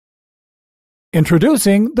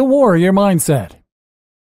Introducing the warrior mindset.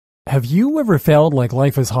 Have you ever felt like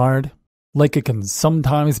life is hard? Like it can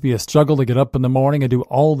sometimes be a struggle to get up in the morning and do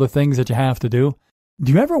all the things that you have to do?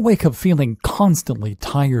 Do you ever wake up feeling constantly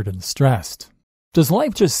tired and stressed? Does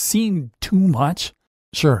life just seem too much?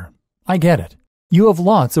 Sure, I get it. You have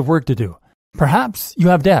lots of work to do. Perhaps you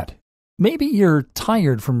have debt. Maybe you're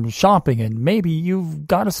tired from shopping and maybe you've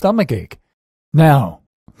got a stomachache. Now,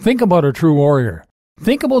 think about a true warrior.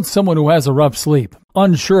 Think about someone who has a rough sleep,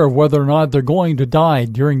 unsure of whether or not they're going to die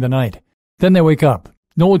during the night. Then they wake up,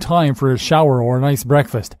 no time for a shower or a nice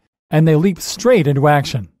breakfast, and they leap straight into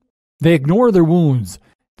action. They ignore their wounds,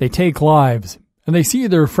 they take lives, and they see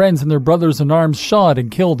their friends and their brothers in arms shot and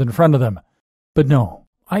killed in front of them. But no,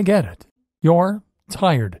 I get it. You're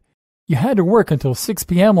tired. You had to work until 6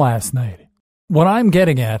 p.m. last night. What I'm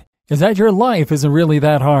getting at is that your life isn't really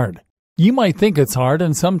that hard. You might think it's hard,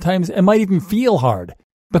 and sometimes it might even feel hard.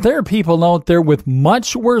 But there are people out there with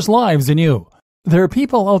much worse lives than you. There are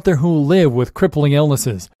people out there who live with crippling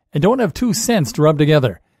illnesses and don't have 2 cents to rub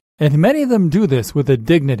together. And many of them do this with a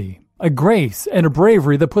dignity, a grace, and a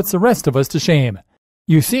bravery that puts the rest of us to shame.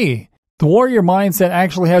 You see, the warrior mindset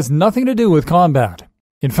actually has nothing to do with combat.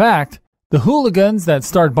 In fact, the hooligans that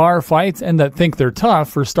start bar fights and that think they're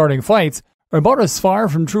tough for starting fights are about as far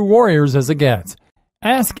from true warriors as it gets.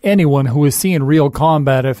 Ask anyone who has seen real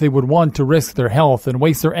combat if they would want to risk their health and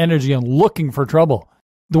waste their energy on looking for trouble.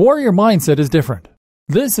 The warrior mindset is different.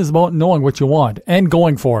 This is about knowing what you want and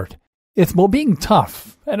going for it. It's about being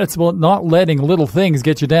tough, and it's about not letting little things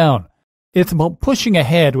get you down. It's about pushing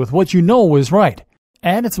ahead with what you know is right.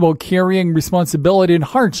 And it's about carrying responsibility and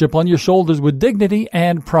hardship on your shoulders with dignity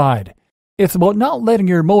and pride. It's about not letting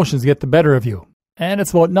your emotions get the better of you. And it's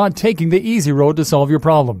about not taking the easy road to solve your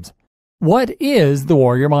problems. What is the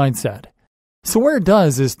warrior mindset? So where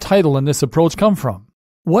does this title and this approach come from?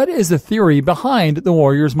 What is the theory behind the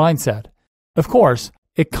warrior's mindset? Of course,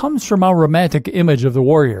 it comes from our romantic image of the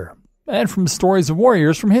warrior, and from stories of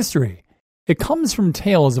warriors from history. It comes from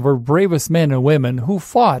tales of our bravest men and women who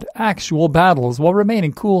fought actual battles while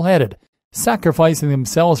remaining cool-headed, sacrificing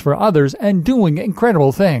themselves for others and doing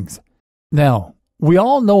incredible things. Now, we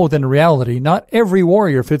all know that in reality, not every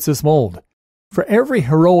warrior fits this mold. For every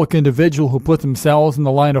heroic individual who put themselves in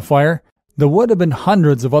the line of fire, there would have been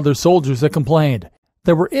hundreds of other soldiers that complained,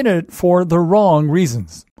 that were in it for the wrong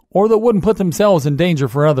reasons, or that wouldn't put themselves in danger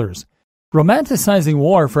for others. Romanticizing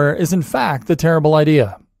warfare is in fact a terrible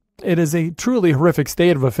idea. It is a truly horrific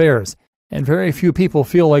state of affairs, and very few people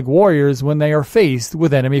feel like warriors when they are faced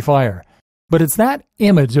with enemy fire. But it's that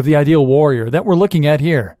image of the ideal warrior that we're looking at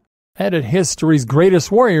here, and at history's greatest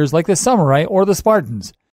warriors like the samurai or the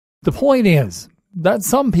Spartans. The point is that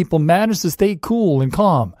some people manage to stay cool and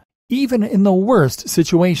calm, even in the worst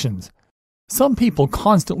situations. Some people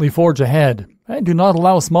constantly forge ahead and do not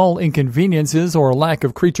allow small inconveniences or a lack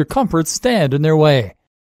of creature comforts stand in their way.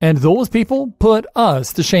 And those people put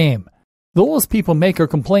us to shame. Those people make our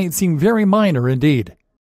complaints seem very minor indeed.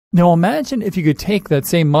 Now imagine if you could take that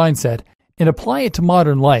same mindset and apply it to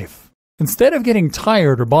modern life. Instead of getting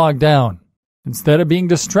tired or bogged down, instead of being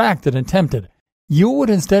distracted and tempted, you would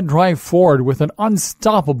instead drive forward with an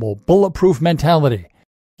unstoppable, bulletproof mentality.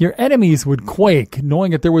 Your enemies would quake,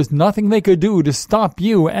 knowing that there was nothing they could do to stop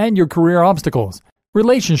you and your career obstacles.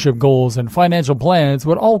 Relationship goals and financial plans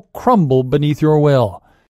would all crumble beneath your will.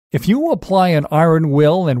 If you apply an iron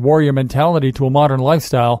will and warrior mentality to a modern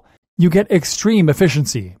lifestyle, you get extreme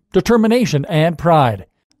efficiency, determination, and pride.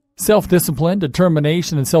 Self-discipline,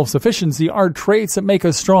 determination, and self-sufficiency are traits that make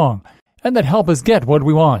us strong and that help us get what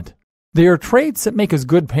we want. They are traits that make us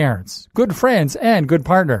good parents, good friends, and good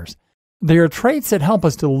partners. They are traits that help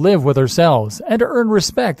us to live with ourselves and to earn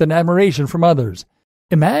respect and admiration from others.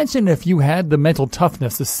 Imagine if you had the mental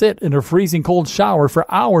toughness to sit in a freezing cold shower for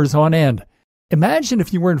hours on end. Imagine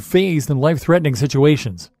if you weren't fazed in life-threatening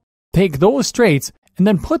situations. Take those traits and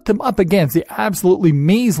then put them up against the absolutely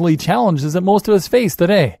measly challenges that most of us face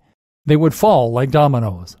today. They would fall like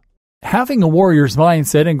dominoes. Having a warrior's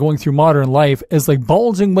mindset and going through modern life is like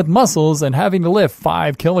bulging with muscles and having to lift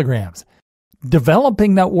 5 kilograms.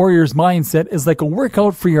 Developing that warrior's mindset is like a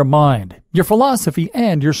workout for your mind, your philosophy,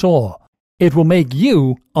 and your soul. It will make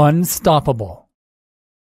you unstoppable.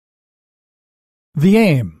 The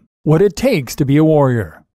aim, what it takes to be a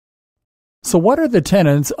warrior. So what are the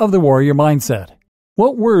tenets of the warrior mindset?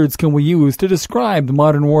 What words can we use to describe the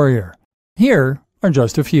modern warrior? Here are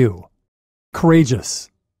just a few. Courageous,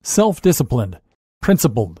 self-disciplined,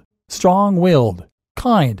 principled, strong-willed,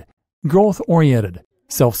 kind, growth-oriented,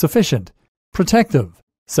 self-sufficient, protective,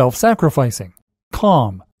 self-sacrificing,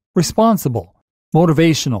 calm, responsible,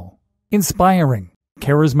 motivational, inspiring,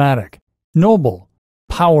 charismatic, noble,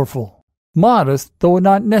 powerful, modest, though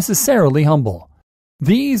not necessarily humble.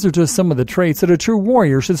 These are just some of the traits that a true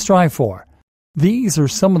warrior should strive for. These are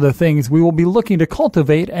some of the things we will be looking to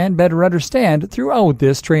cultivate and better understand throughout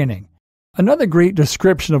this training. Another great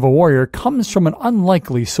description of a warrior comes from an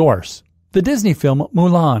unlikely source, the Disney film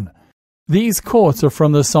Mulan. These quotes are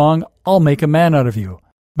from the song "I'll Make a Man Out of You,"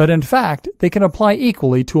 but in fact, they can apply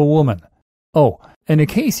equally to a woman. Oh, and in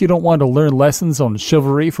case you don't want to learn lessons on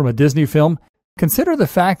chivalry from a Disney film, consider the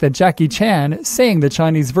fact that Jackie Chan sang the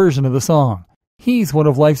Chinese version of the song. He's one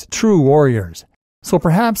of life's true warriors, so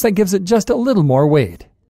perhaps that gives it just a little more weight.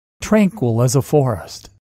 Tranquil as a forest,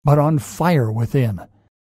 but on fire within.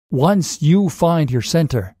 Once you find your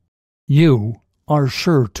center, you are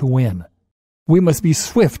sure to win. We must be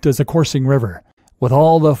swift as a coursing river, with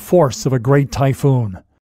all the force of a great typhoon,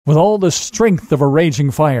 with all the strength of a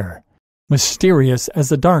raging fire, mysterious as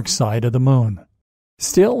the dark side of the moon.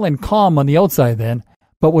 Still and calm on the outside then,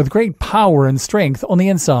 but with great power and strength on the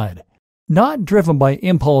inside. Not driven by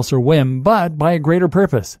impulse or whim, but by a greater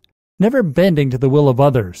purpose. Never bending to the will of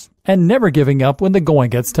others, and never giving up when the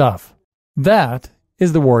going gets tough. That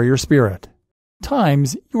is the warrior spirit.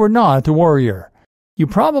 Times you are not a warrior. You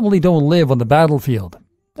probably don't live on the battlefield,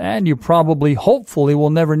 and you probably, hopefully, will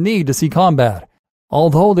never need to see combat,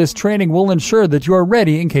 although this training will ensure that you are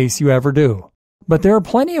ready in case you ever do. But there are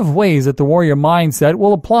plenty of ways that the warrior mindset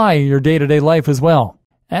will apply in your day-to-day life as well,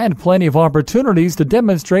 and plenty of opportunities to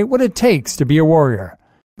demonstrate what it takes to be a warrior.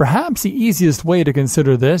 Perhaps the easiest way to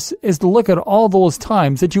consider this is to look at all those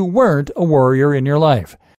times that you weren't a warrior in your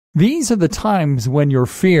life. These are the times when your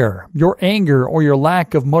fear, your anger, or your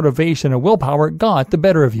lack of motivation and willpower got the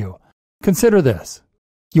better of you. Consider this.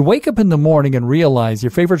 You wake up in the morning and realize your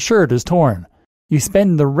favorite shirt is torn. You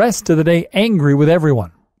spend the rest of the day angry with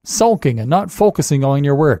everyone, sulking and not focusing on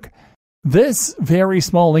your work. This very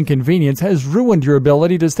small inconvenience has ruined your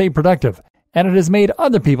ability to stay productive, and it has made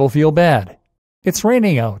other people feel bad. It's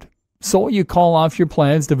raining out, so you call off your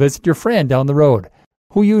plans to visit your friend down the road,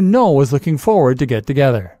 who you know is looking forward to get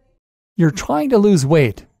together. You're trying to lose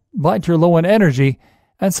weight, but you're low on energy,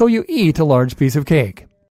 and so you eat a large piece of cake.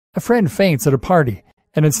 A friend faints at a party,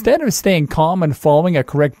 and instead of staying calm and following a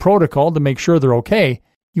correct protocol to make sure they're okay,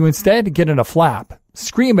 you instead get in a flap,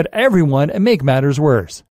 scream at everyone, and make matters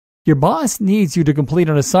worse. Your boss needs you to complete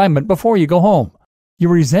an assignment before you go home. You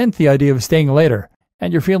resent the idea of staying later,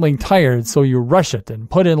 and you're feeling tired, so you rush it and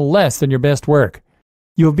put in less than your best work.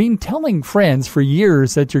 You have been telling friends for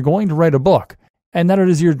years that you're going to write a book, and that it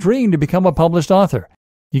is your dream to become a published author.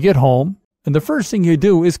 You get home, and the first thing you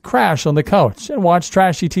do is crash on the couch and watch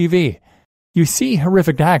trashy TV. You see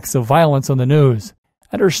horrific acts of violence on the news,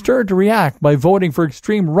 and are stirred to react by voting for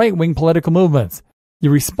extreme right-wing political movements.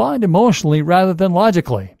 You respond emotionally rather than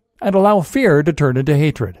logically, and allow fear to turn into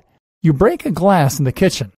hatred. You break a glass in the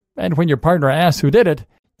kitchen, and when your partner asks who did it,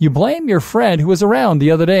 you blame your friend who was around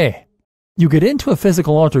the other day. You get into a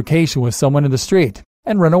physical altercation with someone in the street,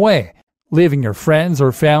 and run away, leaving your friends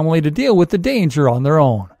or family to deal with the danger on their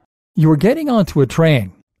own. You are getting onto a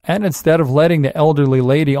train, and instead of letting the elderly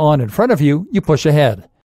lady on in front of you, you push ahead.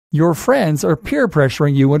 Your friends are peer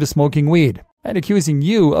pressuring you into smoking weed, and accusing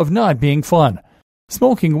you of not being fun.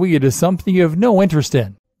 Smoking weed is something you have no interest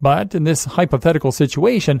in, but in this hypothetical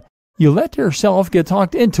situation, you let yourself get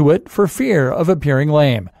talked into it for fear of appearing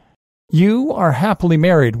lame. You are happily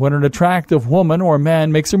married when an attractive woman or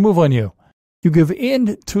man makes a move on you. You give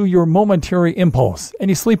in to your momentary impulse, and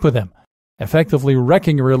you sleep with them, effectively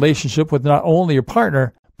wrecking your relationship with not only your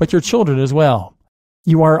partner, but your children as well.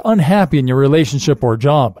 You are unhappy in your relationship or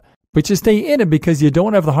job, but you stay in it because you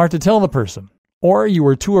don't have the heart to tell the person, or you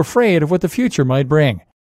are too afraid of what the future might bring.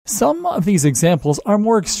 Some of these examples are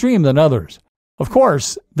more extreme than others. Of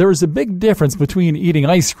course, there is a big difference between eating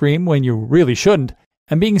ice cream when you really shouldn't,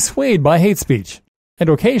 and being swayed by hate speech. And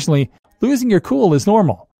occasionally, losing your cool is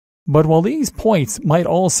normal. But while these points might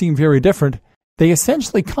all seem very different, they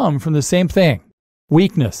essentially come from the same thing: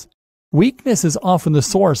 weakness. Weakness is often the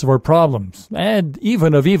source of our problems, and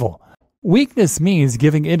even of evil. Weakness means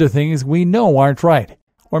giving into things we know aren't right,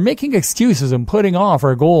 or making excuses and putting off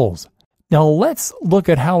our goals. Now let's look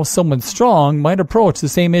at how someone strong might approach the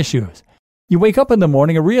same issues. You wake up in the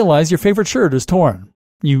morning and realize your favorite shirt is torn.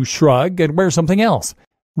 You shrug and wear something else,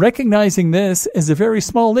 recognizing this as a very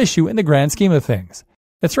small issue in the grand scheme of things.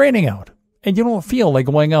 It's raining out, and you don't feel like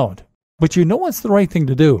going out, but you know it's the right thing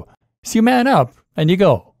to do, so you man up and you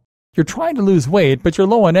go. You're trying to lose weight, but you're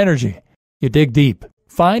low on energy. You dig deep,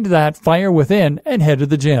 find that fire within, and head to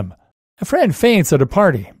the gym. A friend faints at a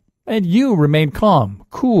party, and you remain calm,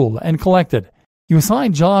 cool, and collected. You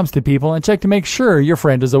assign jobs to people and check to make sure your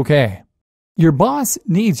friend is okay. Your boss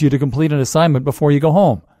needs you to complete an assignment before you go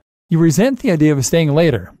home. You resent the idea of staying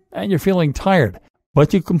later, and you're feeling tired,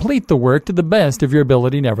 but you complete the work to the best of your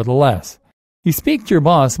ability nevertheless. You speak to your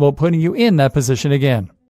boss about putting you in that position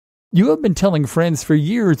again. You have been telling friends for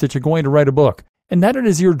years that you're going to write a book, and that it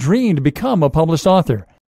is your dream to become a published author.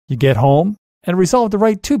 You get home and resolve to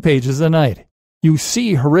write 2 pages a night. You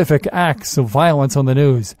see horrific acts of violence on the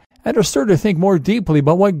news, and are stirred to think more deeply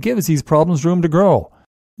about what gives these problems room to grow.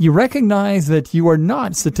 You recognize that you are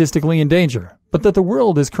not statistically in danger, but that the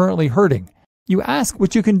world is currently hurting. You ask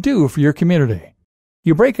what you can do for your community.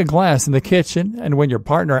 You break a glass in the kitchen, and when your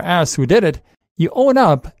partner asks who did it, you own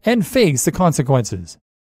up and face the consequences.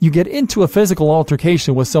 You get into a physical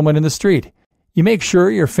altercation with someone in the street. You make sure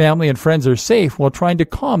your family and friends are safe while trying to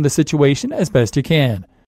calm the situation as best you can.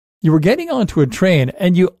 You were getting onto a train,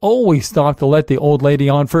 and you always stop to let the old lady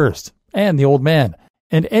on first, and the old man,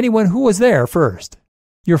 and anyone who was there first.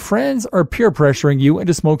 Your friends are peer pressuring you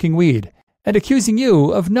into smoking weed and accusing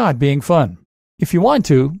you of not being fun. If you want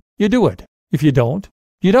to, you do it. If you don't,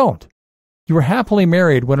 you don't. You are happily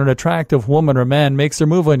married when an attractive woman or man makes their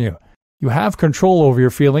move on you. You have control over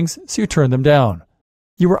your feelings, so you turn them down.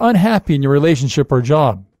 You are unhappy in your relationship or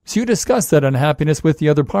job, so you discuss that unhappiness with the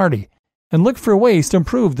other party and look for ways to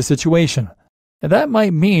improve the situation. And that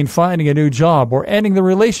might mean finding a new job or ending the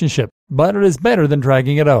relationship, but it is better than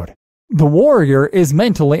dragging it out. The warrior is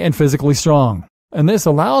mentally and physically strong, and this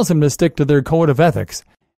allows them to stick to their code of ethics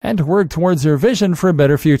and to work towards their vision for a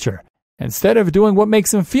better future, instead of doing what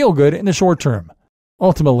makes them feel good in the short term.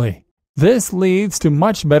 Ultimately, this leads to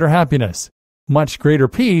much better happiness, much greater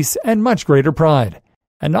peace, and much greater pride,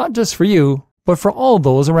 and not just for you, but for all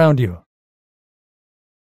those around you.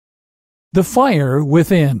 The fire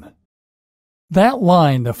within. That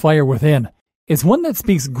line, the fire within, is one that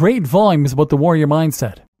speaks great volumes about the warrior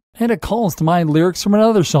mindset, and it calls to mind lyrics from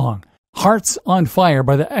another song, Hearts on Fire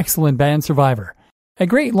by the excellent band Survivor. A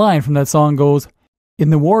great line from that song goes, "In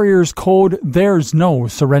the warrior's code, there's no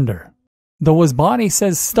surrender. Though his body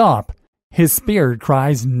says stop, his spirit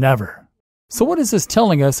cries never." So what is this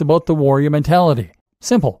telling us about the warrior mentality?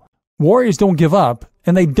 Simple. Warriors don't give up,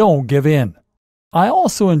 and they don't give in. I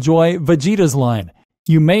also enjoy Vegeta's line,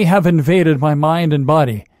 "You may have invaded my mind and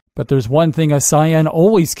body, but there's one thing a Saiyan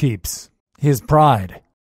always keeps, his pride."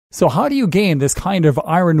 So how do you gain this kind of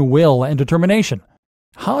iron will and determination?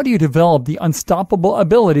 How do you develop the unstoppable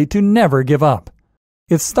ability to never give up?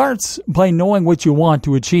 It starts by knowing what you want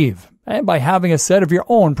to achieve, and by having a set of your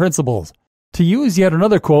own principles. To use yet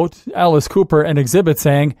another quote, Alice Cooper and Exhibit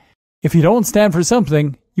saying, "If you don't stand for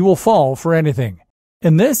something, you will fall for anything."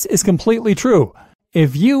 And this is completely true.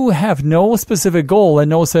 If you have no specific goal and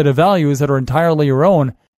no set of values that are entirely your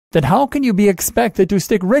own, then how can you be expected to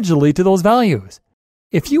stick rigidly to those values?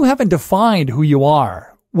 If you haven't defined who you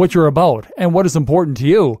are, what you're about, and what is important to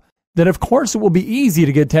you, then of course it will be easy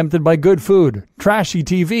to get tempted by good food, trashy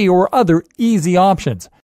TV, or other easy options.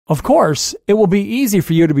 Of course, it will be easy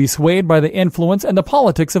for you to be swayed by the influence and the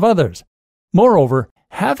politics of others. Moreover,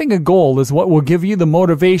 having a goal is what will give you the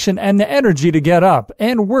motivation and the energy to get up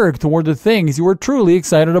and work toward the things you are truly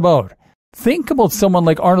excited about. Think about someone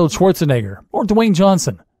like Arnold Schwarzenegger or Dwayne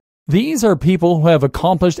Johnson. These are people who have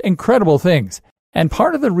accomplished incredible things, and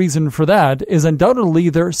part of the reason for that is undoubtedly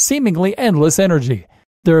their seemingly endless energy,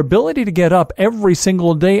 their ability to get up every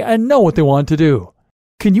single day and know what they want to do.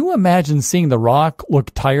 Can you imagine seeing The Rock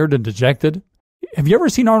look tired and dejected? Have you ever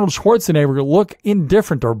seen Arnold Schwarzenegger look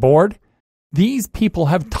indifferent or bored? These people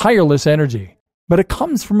have tireless energy, but it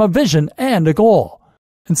comes from a vision and a goal.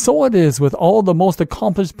 And so it is with all the most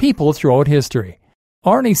accomplished people throughout history.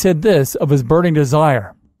 Arnie said this of his burning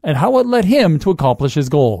desire and how it led him to accomplish his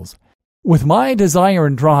goals. "With my desire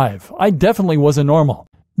and drive, I definitely wasn't normal.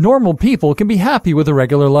 Normal people can be happy with a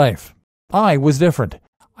regular life. I was different.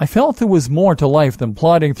 I felt there was more to life than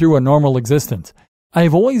plodding through a normal existence. I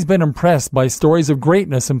have always been impressed by stories of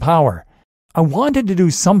greatness and power. I wanted to do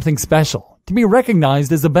something special, to be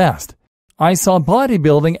recognized as the best. I saw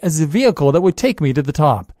bodybuilding as a vehicle that would take me to the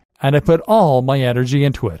top, and I put all my energy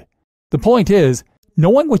into it." The point is,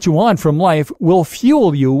 knowing what you want from life will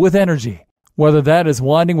fuel you with energy. Whether that is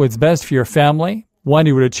wanting what's best for your family,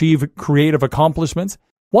 wanting to achieve creative accomplishments,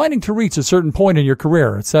 wanting to reach a certain point in your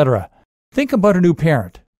career, etc. Think about a new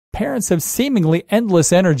parent. Parents have seemingly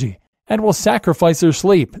endless energy and will sacrifice their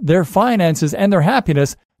sleep, their finances, and their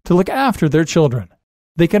happiness to look after their children.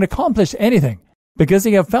 They can accomplish anything because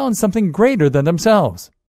they have found something greater than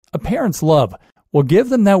themselves. A parent's love will give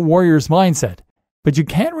them that warrior's mindset, but you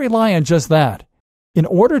can't rely on just that. In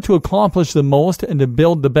order to accomplish the most and to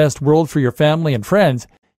build the best world for your family and friends,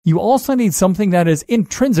 you also need something that is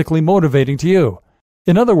intrinsically motivating to you.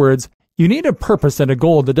 In other words, You need a purpose and a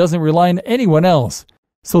goal that doesn't rely on anyone else,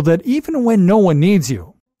 so that even when no one needs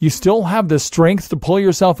you, you still have the strength to pull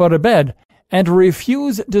yourself out of bed and to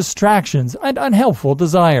refuse distractions and unhelpful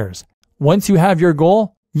desires. Once you have your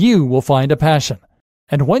goal, you will find a passion.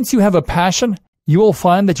 And once you have a passion, you will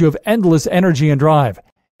find that you have endless energy and drive,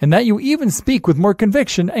 and that you even speak with more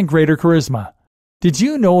conviction and greater charisma. Did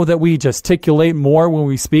you know that we gesticulate more when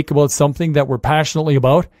we speak about something that we're passionately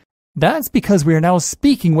about? That's because we are now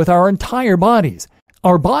speaking with our entire bodies.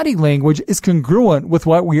 Our body language is congruent with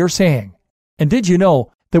what we are saying. And did you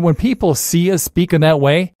know that when people see us speak in that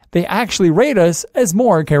way, they actually rate us as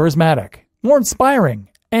more charismatic, more inspiring,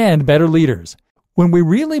 and better leaders? When we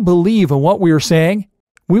really believe in what we are saying,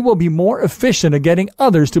 we will be more efficient at getting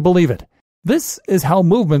others to believe it. This is how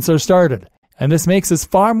movements are started, and this makes us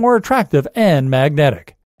far more attractive and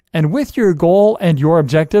magnetic. And with your goal and your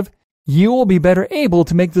objective, you will be better able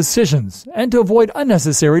to make decisions and to avoid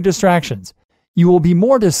unnecessary distractions. You will be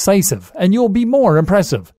more decisive and you will be more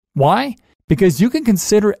impressive. Why? Because you can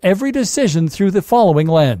consider every decision through the following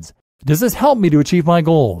lens. Does this help me to achieve my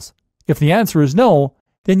goals? If the answer is no,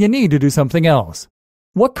 then you need to do something else.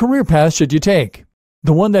 What career path should you take?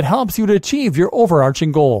 The one that helps you to achieve your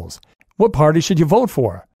overarching goals. What party should you vote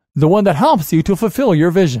for? The one that helps you to fulfill your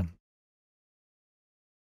vision.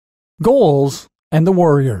 Goals and the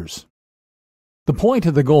warriors. The point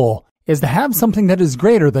of the goal is to have something that is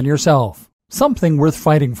greater than yourself, something worth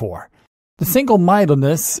fighting for. The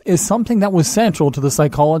single-mindedness is something that was central to the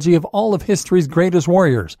psychology of all of history's greatest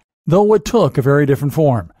warriors, though it took a very different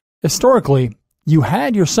form. Historically, you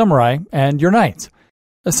had your samurai and your knights.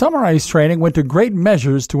 A samurai's training went to great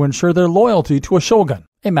measures to ensure their loyalty to a shogun,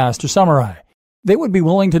 a master samurai. They would be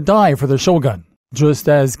willing to die for their shogun, just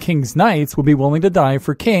as king's knights would be willing to die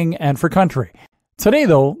for king and for country. Today,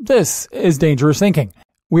 though, this is dangerous thinking.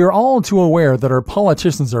 We are all too aware that our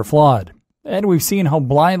politicians are flawed, and we've seen how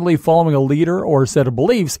blindly following a leader or a set of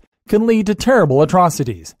beliefs can lead to terrible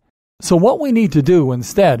atrocities. So what we need to do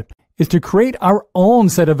instead is to create our own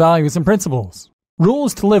set of values and principles,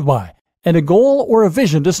 rules to live by, and a goal or a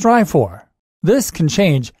vision to strive for. This can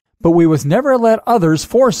change, but we must never let others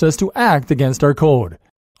force us to act against our code.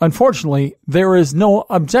 Unfortunately, there is no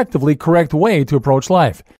objectively correct way to approach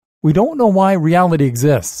life. We don't know why reality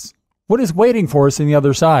exists, what is waiting for us on the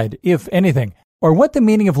other side, if anything, or what the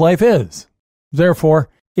meaning of life is. Therefore,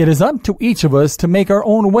 it is up to each of us to make our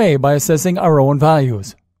own way by assessing our own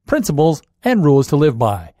values, principles, and rules to live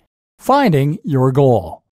by. Finding your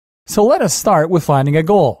goal. So let us start with finding a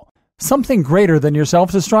goal, something greater than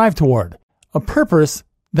yourself to strive toward, a purpose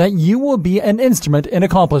that you will be an instrument in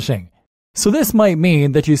accomplishing. So this might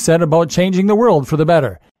mean that you set about changing the world for the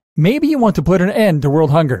better. Maybe you want to put an end to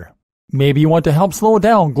world hunger. Maybe you want to help slow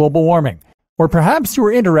down global warming. Or perhaps you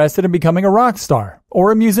are interested in becoming a rock star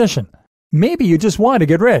or a musician. Maybe you just want to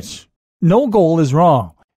get rich. No goal is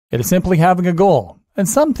wrong. It is simply having a goal and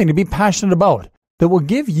something to be passionate about that will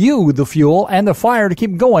give you the fuel and the fire to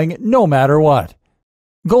keep going no matter what.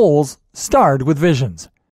 Goals start with visions.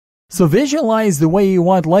 So visualize the way you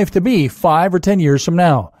want life to be 5 or 10 years from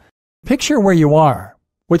now. Picture where you are,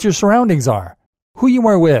 what your surroundings are, who you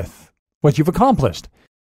are with, what you've accomplished.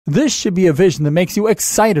 This should be a vision that makes you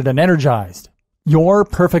excited and energized. Your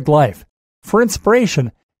perfect life. For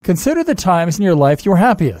inspiration, consider the times in your life you were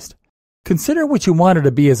happiest. Consider what you wanted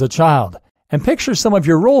to be as a child, and picture some of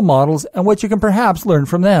your role models and what you can perhaps learn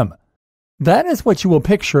from them. That is what you will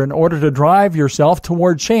picture in order to drive yourself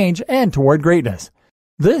toward change and toward greatness.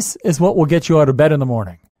 This is what will get you out of bed in the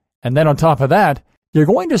morning. And then on top of that, you're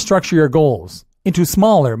going to structure your goals into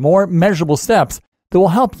smaller, more measurable steps that will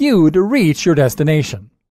help you to reach your destination,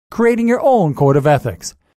 creating your own code of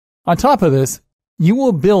ethics. On top of this, you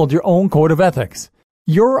will build your own code of ethics,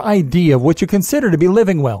 your idea of what you consider to be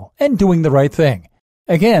living well and doing the right thing.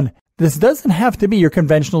 Again, this doesn't have to be your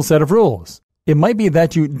conventional set of rules. It might be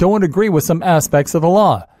that you don't agree with some aspects of the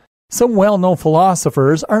law. Some well-known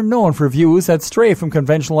philosophers are known for views that stray from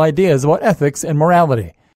conventional ideas about ethics and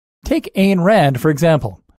morality. Take Ayn Rand, for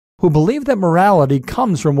example, who believed that morality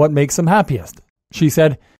comes from what makes him happiest. She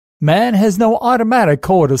said, "Man has no automatic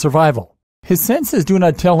code of survival. His senses do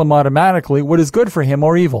not tell him automatically what is good for him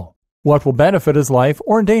or evil, what will benefit his life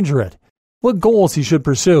or endanger it, what goals he should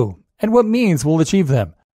pursue, and what means will achieve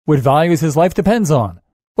them, what values his life depends on,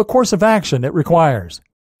 what course of action it requires.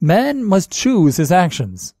 Man must choose his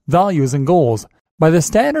actions, values, and goals by the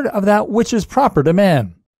standard of that which is proper to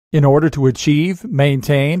man, in order to achieve,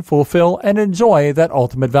 maintain, fulfill, and enjoy that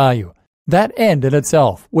ultimate value, that end in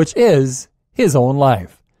itself, which is his own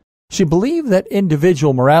life." She believed that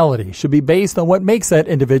individual morality should be based on what makes that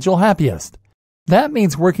individual happiest. That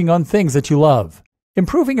means working on things that you love,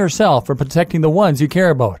 improving yourself or protecting the ones you care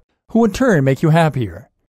about, who in turn make you happier.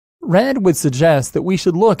 Rand would suggest that we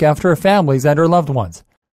should look after our families and our loved ones,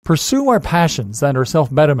 pursue our passions and our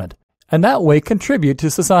self-betterment, and that way contribute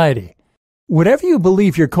to society. Whatever you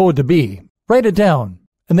believe your code to be, write it down,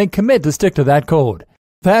 and then commit to stick to that code.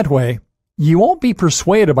 That way, you won't be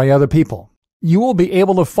persuaded by other people. You will be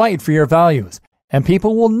able to fight for your values, and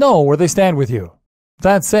people will know where they stand with you.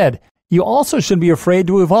 That said, you also shouldn't be afraid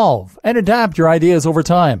to evolve and adapt your ideas over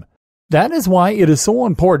time. That is why it is so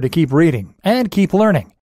important to keep reading and keep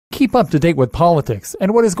learning. Keep up to date with politics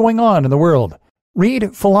and what is going on in the world.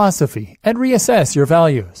 Read philosophy and reassess your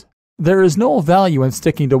values. There is no value in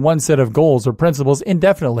sticking to one set of goals or principles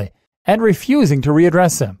indefinitely and refusing to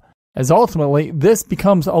readdress them, as ultimately this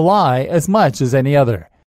becomes a lie as much as any other.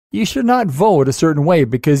 You should not vote a certain way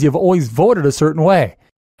because you've always voted a certain way,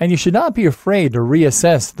 and you should not be afraid to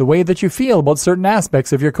reassess the way that you feel about certain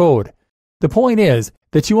aspects of your code. The point is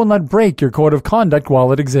that you will not break your code of conduct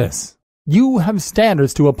while it exists. You have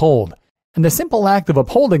standards to uphold, and the simple act of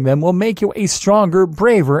upholding them will make you a stronger,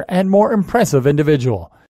 braver, and more impressive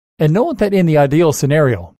individual. And note that in the ideal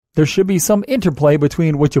scenario, there should be some interplay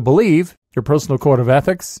between what you believe, your personal code of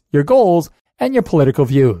ethics, your goals, and your political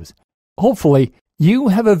views. Hopefully, you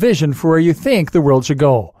have a vision for where you think the world should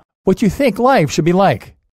go, what you think life should be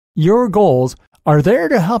like. Your goals are there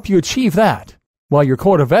to help you achieve that, while your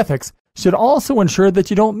code of ethics should also ensure that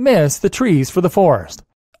you don't miss the trees for the forest.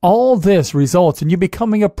 All this results in you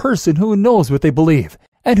becoming a person who knows what they believe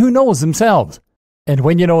and who knows themselves. And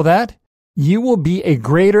when you know that, you will be a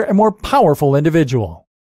greater and more powerful individual.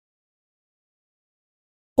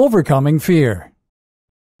 Overcoming fear.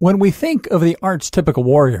 When we think of the archetypical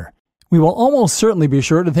warrior, we will almost certainly be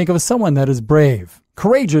sure to think of someone that is brave,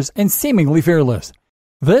 courageous, and seemingly fearless.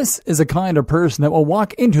 This is a kind of person that will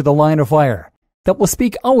walk into the line of fire, that will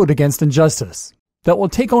speak out against injustice, that will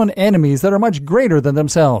take on enemies that are much greater than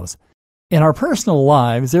themselves. In our personal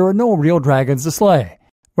lives, there are no real dragons to slay.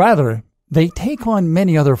 Rather, they take on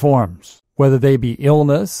many other forms, whether they be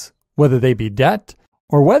illness, whether they be debt,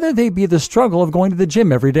 or whether they be the struggle of going to the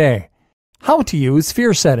gym every day. How to use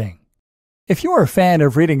fear setting. If you are a fan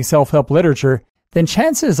of reading self-help literature, then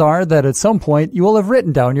chances are that at some point you will have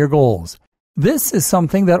written down your goals. This is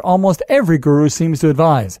something that almost every guru seems to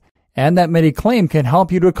advise, and that many claim can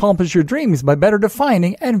help you to accomplish your dreams by better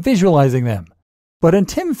defining and visualizing them. But in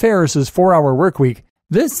Tim Ferriss's 4-Hour Workweek,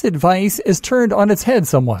 this advice is turned on its head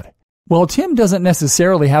somewhat. While Tim doesn't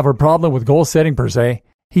necessarily have a problem with goal setting per se,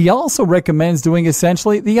 he also recommends doing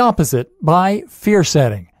essentially the opposite by fear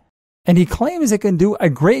setting. And he claims it can do a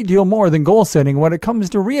great deal more than goal setting when it comes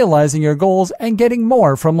to realizing your goals and getting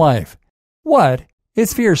more from life. What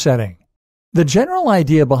is fear setting? The general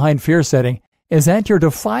idea behind fear setting is that you're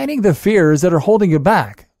defining the fears that are holding you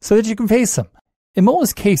back so that you can face them. In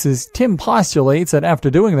most cases, Tim postulates that after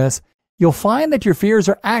doing this, you'll find that your fears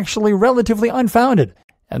are actually relatively unfounded,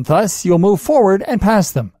 and thus you'll move forward and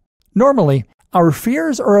past them. Normally, our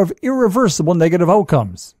fears are of irreversible negative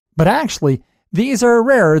outcomes, but actually, these are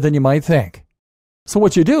rarer than you might think. So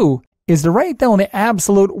what you do is to write down the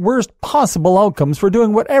absolute worst possible outcomes for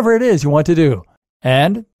doing whatever it is you want to do,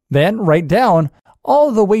 and then write down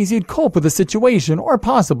all the ways you'd cope with the situation or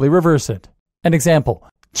possibly reverse it. An example,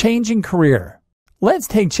 changing career. Let's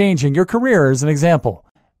take changing your career as an example.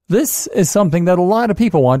 This is something that a lot of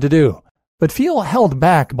people want to do, but feel held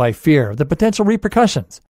back by fear of the potential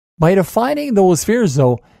repercussions. By defining those fears,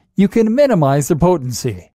 though, you can minimize their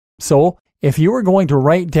potency. So, if you were going to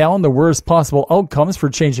write down the worst possible outcomes for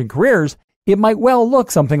changing careers, it might well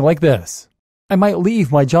look something like this. I might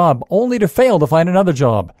leave my job only to fail to find another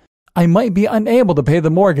job. I might be unable to pay the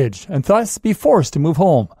mortgage and thus be forced to move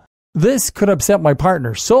home. This could upset my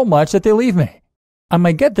partner so much that they leave me. I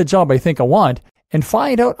might get the job I think I want and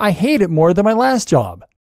find out I hate it more than my last job.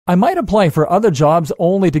 I might apply for other jobs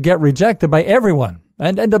only to get rejected by everyone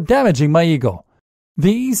and end up damaging my ego.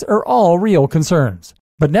 These are all real concerns.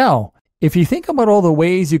 But now, if you think about all the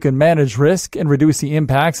ways you can manage risk and reduce the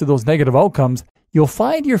impacts of those negative outcomes, you'll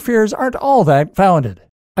find your fears aren't all that founded.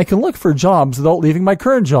 I can look for jobs without leaving my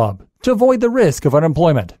current job to avoid the risk of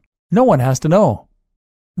unemployment. No one has to know.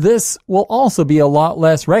 This will also be a lot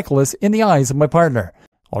less reckless in the eyes of my partner.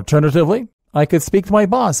 Alternatively, I could speak to my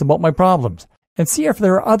boss about my problems and see if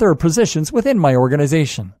there are other positions within my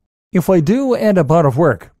organization. If I do end up out of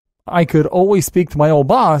work, I could always speak to my old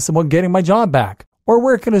boss about getting my job back, or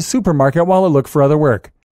work in a supermarket while I look for other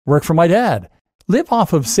work for my dad, live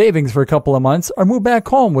off of savings for a couple of months, or move back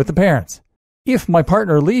home with the parents. If my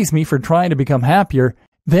partner leaves me for trying to become happier,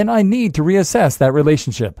 then I need to reassess that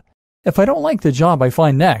relationship. If I don't like the job I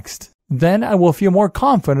find next, Then I will feel more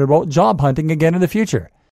confident about job hunting again in the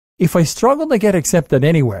future. If I struggle to get accepted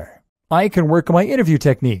anywhere, I can work on my interview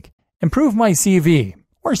technique, improve my CV,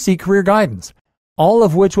 or seek career guidance, all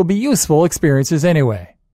of which will be useful experiences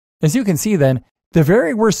anyway. As you can see then, the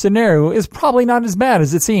very worst scenario is probably not as bad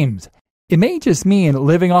as it seems. It may just mean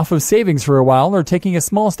living off of savings for a while or taking a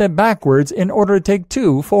small step backwards in order to take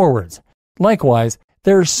two forwards. Likewise,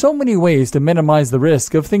 there are so many ways to minimize the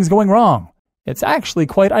risk of things going wrong. It's actually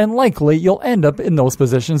quite unlikely you'll end up in those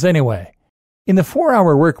positions anyway. In the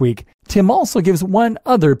 4-Hour Workweek, Tim also gives one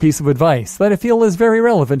other piece of advice that I feel is very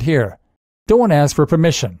relevant here. Don't ask for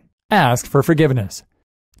permission. Ask for forgiveness.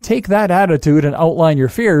 Take that attitude and outline your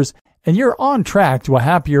fears, and you're on track to a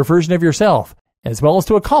happier version of yourself, as well as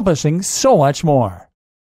to accomplishing so much more.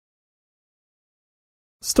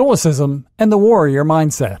 Stoicism and the warrior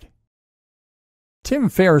mindset. Tim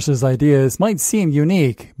Ferriss's ideas might seem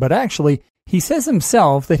unique, but actually, he says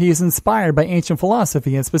himself that he is inspired by ancient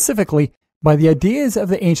philosophy and specifically by the ideas of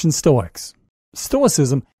the ancient Stoics.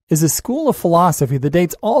 Stoicism is a school of philosophy that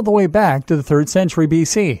dates all the way back to the 3rd century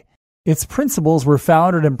BC. Its principles were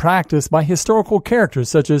founded and practiced by historical characters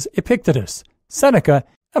such as Epictetus, Seneca,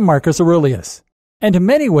 and Marcus Aurelius. And in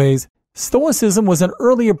many ways, Stoicism was an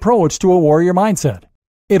early approach to a warrior mindset.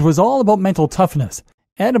 It was all about mental toughness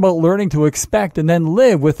and about learning to expect and then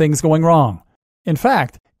live with things going wrong. In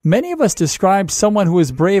fact, many of us describe someone who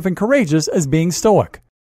is brave and courageous as being stoic.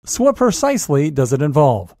 So what precisely does it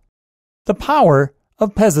involve? The power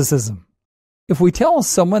of pessimism. If we tell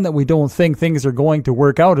someone that we don't think things are going to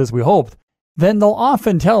work out as we hoped, then they'll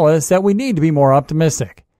often tell us that we need to be more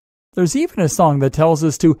optimistic. There's even a song that tells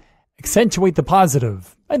us to accentuate the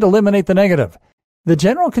positive and eliminate the negative. The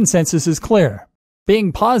general consensus is clear.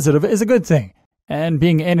 Being positive is a good thing, and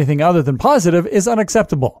being anything other than positive is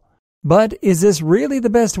unacceptable. But is this really the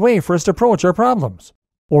best way for us to approach our problems?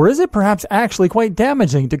 Or is it perhaps actually quite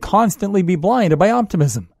damaging to constantly be blinded by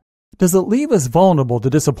optimism? Does it leave us vulnerable to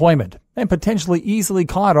disappointment and potentially easily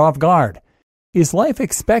caught off guard? Is life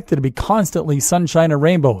expected to be constantly sunshine and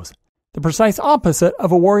rainbows, the precise opposite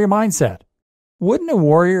of a warrior mindset? Wouldn't a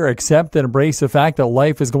warrior accept and embrace the fact that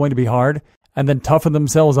life is going to be hard and then toughen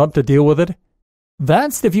themselves up to deal with it?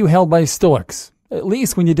 That's the view held by Stoics, at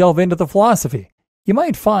least when you delve into the philosophy. You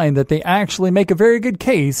might find that they actually make a very good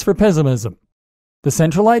case for pessimism. The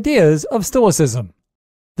central ideas of Stoicism.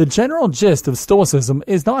 The general gist of Stoicism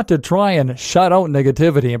is not to try and shut out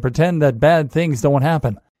negativity and pretend that bad things don't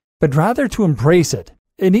happen, but rather to embrace it,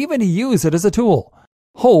 and even to use it as a tool.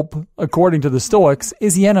 Hope, according to the Stoics,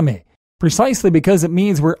 is the enemy, precisely because it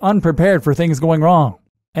means we're unprepared for things going wrong,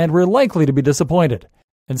 and we're likely to be disappointed.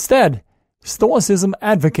 Instead, Stoicism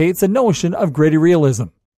advocates the notion of gritty realism,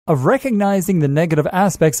 of recognizing the negative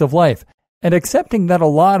aspects of life, and accepting that a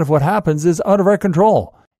lot of what happens is out of our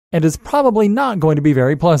control, and is probably not going to be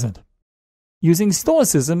very pleasant. Using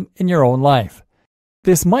Stoicism in your own life.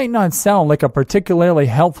 This might not sound like a particularly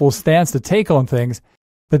helpful stance to take on things,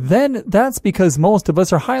 but then that's because most of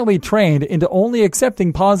us are highly trained into only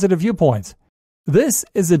accepting positive viewpoints. This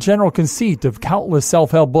is the general conceit of countless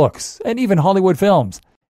self-help books, and even Hollywood films.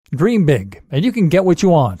 Dream big, and you can get what you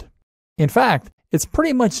want. In fact, it's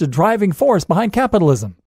pretty much the driving force behind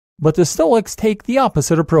capitalism. But the Stoics take the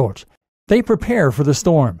opposite approach. They prepare for the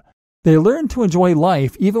storm. They learn to enjoy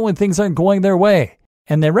life even when things aren't going their way,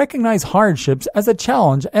 and they recognize hardships as a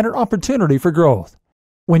challenge and an opportunity for growth.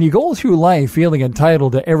 When you go through life feeling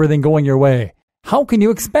entitled to everything going your way, how can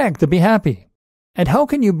you expect to be happy? And how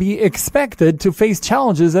can you be expected to face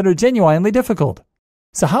challenges that are genuinely difficult?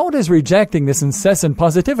 So how does rejecting this incessant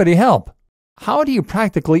positivity help? How do you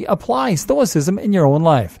practically apply Stoicism in your own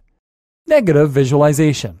life? Negative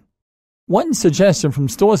visualization. One suggestion from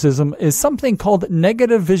Stoicism is something called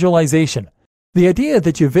negative visualization, the idea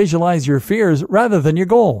that you visualize your fears rather than your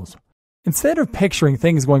goals. Instead of picturing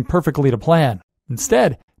things going perfectly to plan,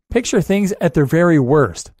 instead, picture things at their very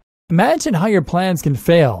worst. Imagine how your plans can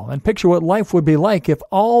fail and picture what life would be like if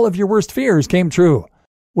all of your worst fears came true.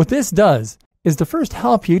 What this does is to first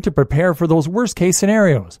help you to prepare for those worst-case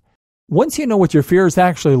scenarios. Once you know what your fears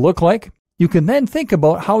actually look like, you can then think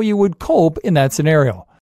about how you would cope in that scenario.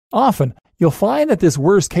 Often, you'll find that this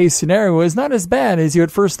worst-case scenario is not as bad as you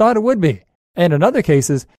at first thought it would be. And in other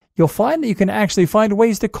cases, you'll find that you can actually find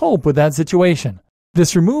ways to cope with that situation.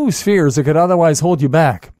 This removes fears that could otherwise hold you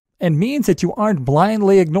back, and means that you aren't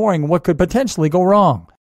blindly ignoring what could potentially go wrong.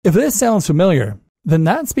 If this sounds familiar, then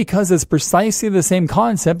that's because it's precisely the same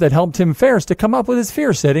concept that helped Tim Ferriss to come up with his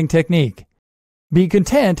fear-setting technique. Be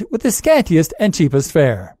content with the scantiest and cheapest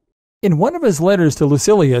fare. In one of his letters to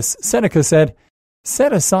Lucilius, Seneca said,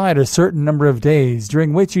 Set aside a certain number of days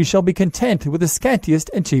during which you shall be content with the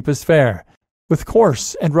scantiest and cheapest fare, with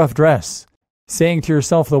coarse and rough dress, saying to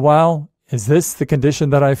yourself the while, "Is this the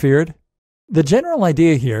condition that I feared?" The general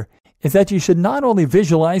idea here is that you should not only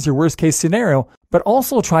visualize your worst-case scenario, but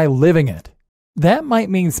also try living it. That might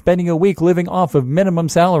mean spending a week living off of minimum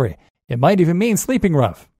salary. It might even mean sleeping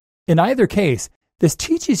rough. In either case, this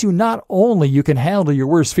teaches you not only you can handle your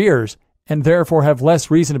worst fears, and therefore have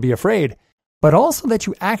less reason to be afraid, but also that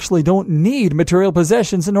you actually don't need material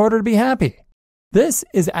possessions in order to be happy. This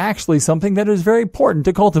is actually something that is very important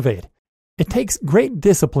to cultivate. It takes great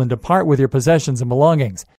discipline to part with your possessions and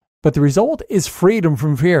belongings, but the result is freedom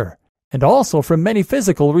from fear, and also from many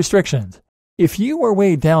physical restrictions. If you are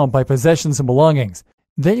weighed down by possessions and belongings,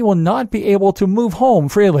 then you will not be able to move home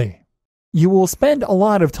freely. You will spend a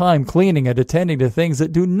lot of time cleaning and attending to things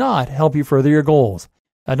that do not help you further your goals,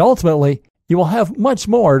 and ultimately, you will have much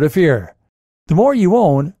more to fear. The more you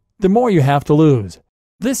own, the more you have to lose.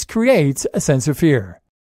 This creates a sense of fear.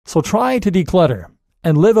 So try to declutter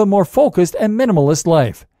and live a more focused and minimalist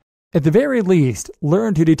life. At the very least,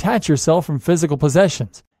 learn to detach yourself from physical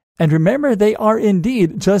possessions, and remember they are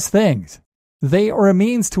indeed just things. They are a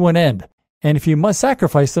means to an end, and if you must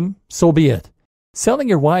sacrifice them, so be it. Selling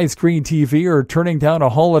your widescreen TV or turning down a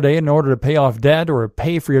holiday in order to pay off debt or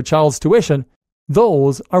pay for your child's tuition,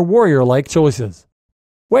 those are warrior-like choices.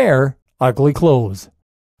 Wear ugly clothes.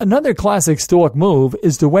 Another classic Stoic move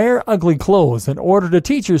is to wear ugly clothes in order to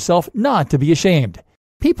teach yourself not to be ashamed.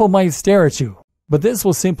 People might stare at you, but this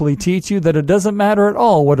will simply teach you that it doesn't matter at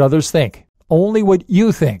all what others think, only what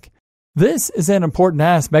you think. This is an important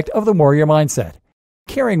aspect of the warrior mindset.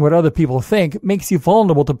 Caring what other people think makes you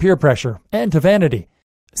vulnerable to peer pressure and to vanity.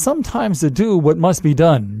 Sometimes to do what must be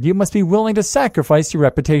done, you must be willing to sacrifice your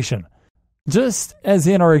reputation. Just as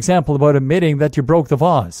in our example about admitting that you broke the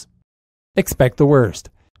vase. Expect the worst.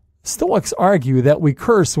 Stoics argue that we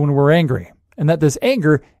curse when we're angry, and that this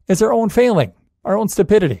anger is our own failing, our own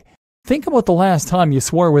stupidity. Think about the last time you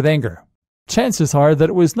swore with anger. Chances are that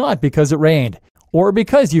it was not because it rained, or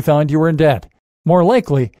because you found you were in debt. More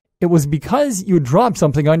likely, it was because you dropped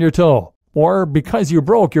something on your toe, or because you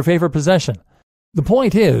broke your favorite possession. The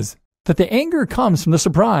point is that the anger comes from the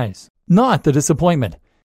surprise, not the disappointment.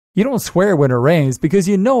 You don't swear when it rains because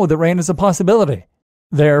you know that rain is a possibility.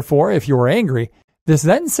 Therefore, if you are angry, this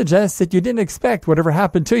then suggests that you didn't expect whatever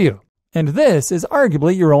happened to you, and this is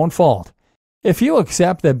arguably your own fault. If you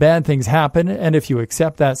accept that bad things happen, and if you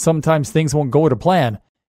accept that sometimes things won't go to plan,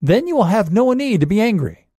 then you will have no need to be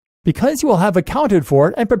angry, because you will have accounted for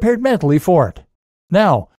it and prepared mentally for it.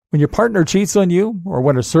 Now, when your partner cheats on you, or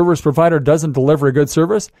when a service provider doesn't deliver a good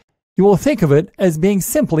service, you will think of it as being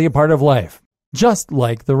simply a part of life, just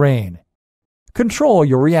like the rain. Control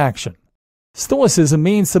your reaction. Stoicism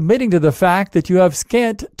means submitting to the fact that you have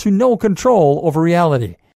scant to no control over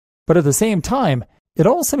reality. But at the same time, it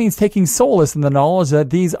also means taking solace in the knowledge that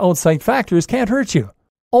these outside factors can't hurt you.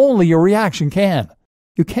 Only your reaction can.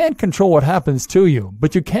 You can't control what happens to you,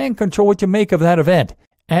 but you can control what you make of that event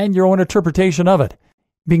and your own interpretation of it.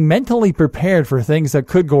 Being mentally prepared for things that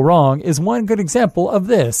could go wrong is one good example of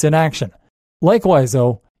this in action. Likewise,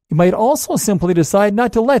 though, you might also simply decide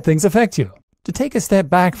not to let things affect you, to take a step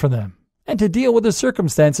back from them, and to deal with the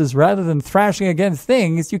circumstances rather than thrashing against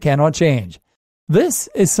things you cannot change. This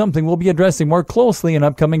is something we'll be addressing more closely in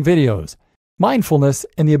upcoming videos. Mindfulness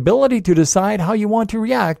and the ability to decide how you want to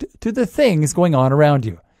react to the things going on around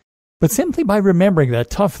you. But simply by remembering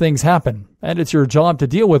that tough things happen, and it's your job to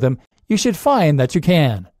deal with them, you should find that you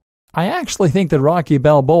can. I actually think that Rocky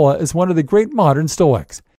Balboa is one of the great modern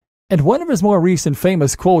Stoics, and one of his more recent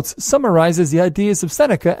famous quotes summarizes the ideas of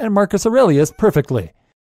Seneca and Marcus Aurelius perfectly.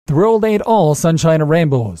 The world ain't all sunshine and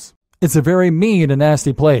rainbows. It's a very mean and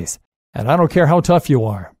nasty place, and I don't care how tough you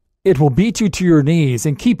are. It will beat you to your knees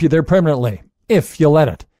and keep you there permanently, if you let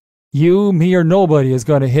it. You, me, or nobody is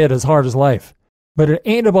going to hit as hard as life. But it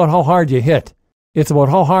ain't about how hard you hit. It's about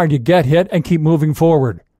how hard you get hit and keep moving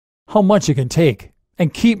forward. How much you can take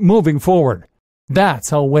and keep moving forward. That's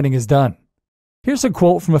how winning is done. Here's a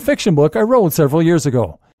quote from a fiction book I wrote several years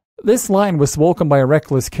ago. This line was spoken by a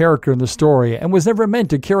reckless character in the story and was never meant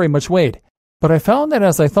to carry much weight, but I found that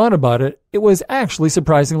as I thought about it, it was actually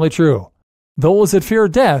surprisingly true. Those that fear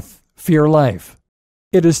death fear life.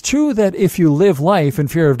 It is true that if you live life in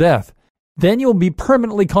fear of death, then you will be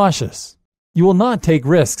permanently cautious. You will not take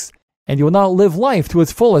risks, and you will not live life to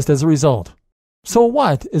its fullest as a result. So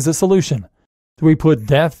what is the solution? Do we put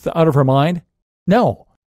death out of our mind? No.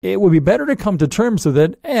 It would be better to come to terms with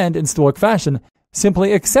it and, in Stoic fashion,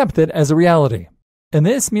 simply accept it as a reality. And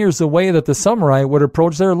this mirrors the way that the samurai would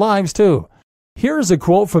approach their lives too. Here is a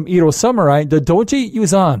quote from Ito Samurai the Doji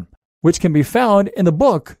Yuzan, which can be found in the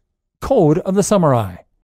book Code of the Samurai.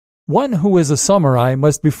 One who is a samurai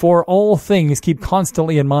must before all things keep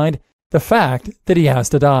constantly in mind the fact that he has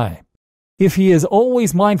to die. If he is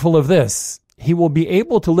always mindful of this, he will be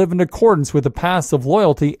able to live in accordance with the paths of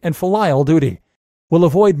loyalty and filial duty, will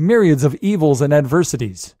avoid myriads of evils and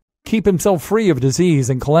adversities, keep himself free of disease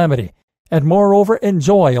and calamity, and moreover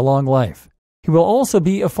enjoy a long life. He will also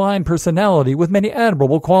be a fine personality with many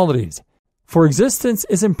admirable qualities, for existence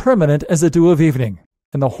is impermanent as the dew of evening,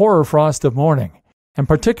 and the horror frost of morning, and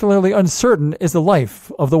particularly uncertain is the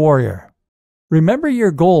life of the warrior. Remember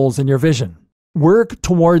your goals and your vision. Work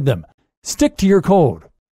toward them. Stick to your code.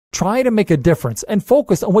 Try to make a difference and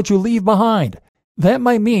focus on what you leave behind. That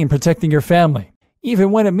might mean protecting your family,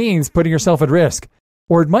 even when it means putting yourself at risk,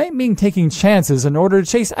 or it might mean taking chances in order to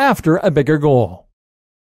chase after a bigger goal.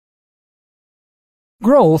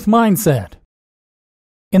 Growth mindset.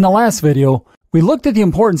 In the last video, we looked at the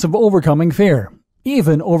importance of overcoming fear,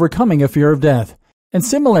 even overcoming a fear of death. And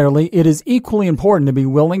similarly, it is equally important to be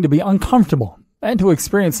willing to be uncomfortable and to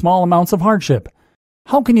experience small amounts of hardship.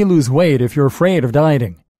 How can you lose weight if you're afraid of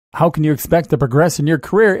dieting? How can you expect to progress in your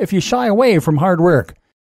career if you shy away from hard work?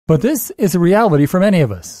 But this is a reality for many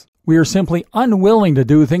of us. We are simply unwilling to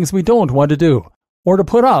do things we don't want to do, or to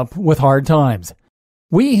put up with hard times.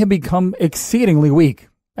 We have become exceedingly weak,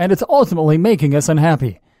 and it's ultimately making us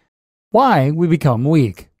unhappy. Why we become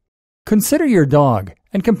weak? Consider your dog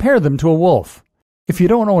and compare them to a wolf. If you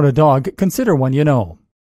don't own a dog, consider one you know.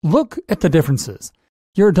 Look at the differences.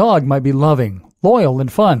 Your dog might be loving, loyal,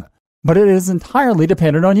 and fun, but it is entirely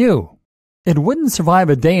dependent on you. It wouldn't survive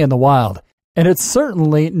a day in the wild, and it's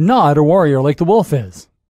certainly not a warrior like the wolf is.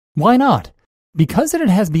 Why not? Because it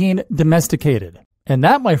has been domesticated. And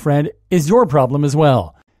that, my friend, is your problem as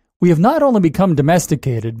well. We have not only become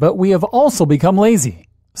domesticated, but we have also become lazy,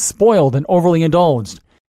 spoiled, and overly indulged.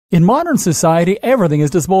 In modern society, everything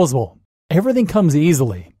is disposable. Everything comes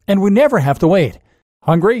easily, and we never have to wait.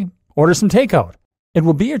 Hungry? Order some takeout. It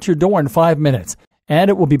will be at your door in 5 minutes, and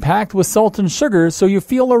it will be packed with salt and sugar so you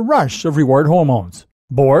feel a rush of reward hormones.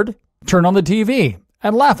 Bored? Turn on the TV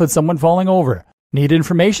and laugh at someone falling over. Need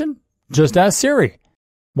information? Just ask Siri.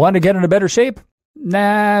 Want to get in a better shape?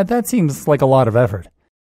 Nah, that seems like a lot of effort.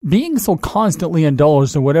 Being so constantly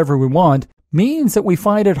indulged in whatever we want means that we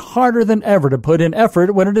find it harder than ever to put in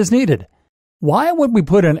effort when it is needed. Why would we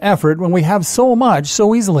put in effort when we have so much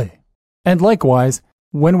so easily? And likewise,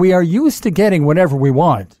 when we are used to getting whatever we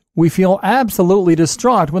want, we feel absolutely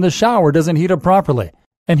distraught when the shower doesn't heat up properly.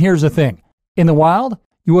 And here's the thing. In the wild,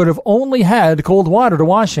 you would have only had cold water to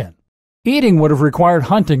wash in. Eating would have required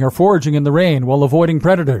hunting or foraging in the rain while avoiding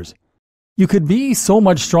predators. You could be so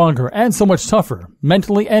much stronger and so much tougher,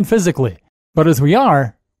 mentally and physically. But as we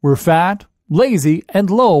are, we're fat, lazy, and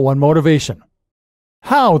low on motivation.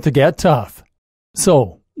 How to get tough.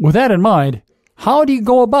 So, with that in mind, how do you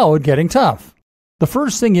go about getting tough? The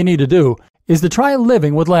first thing you need to do is to try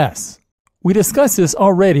living with less. We discussed this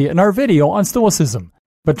already in our video on Stoicism,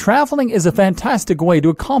 but traveling is a fantastic way to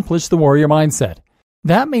accomplish the warrior mindset.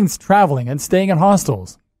 That means traveling and staying in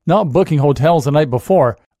hostels, not booking hotels the night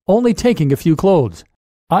before, only taking a few clothes.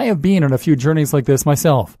 I have been on a few journeys like this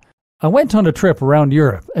myself. I went on a trip around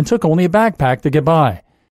Europe and took only a backpack to get by.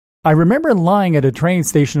 I remember lying at a train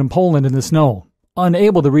station in Poland in the snow,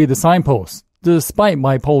 unable to read the signposts, despite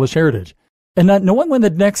my Polish heritage, and not knowing when the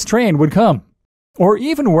next train would come, or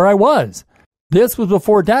even where I was. This was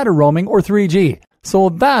before data roaming or 3G, so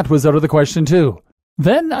that was out of the question too.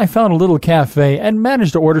 Then I found a little cafe and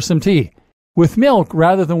managed to order some tea, with milk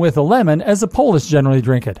rather than with a lemon as the Polish generally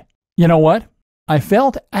drink it. You know what? I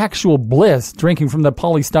felt actual bliss drinking from the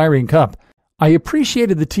polystyrene cup. I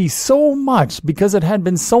appreciated the tea so much because it had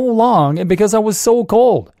been so long and because I was so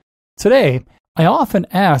cold. Today, I often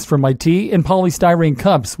ask for my tea in polystyrene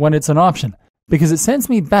cups when it's an option, because it sends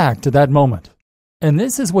me back to that moment. And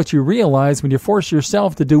this is what you realize when you force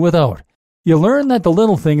yourself to do without. You learn that the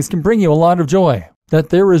little things can bring you a lot of joy, that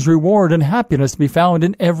there is reward and happiness to be found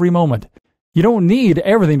in every moment. You don't need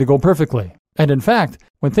everything to go perfectly. And in fact,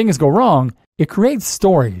 when things go wrong, it creates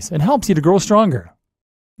stories and helps you to grow stronger.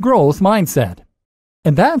 Growth mindset.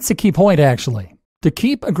 And that's the key point actually, to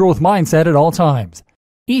keep a growth mindset at all times.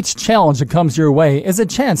 Each challenge that comes your way is a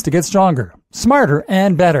chance to get stronger, smarter,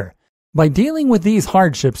 and better. By dealing with these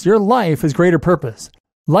hardships, your life has greater purpose.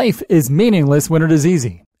 Life is meaningless when it is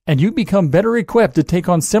easy, and you become better equipped to take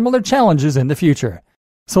on similar challenges in the future.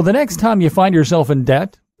 So the next time you find yourself in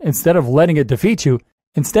debt, instead of letting it defeat you,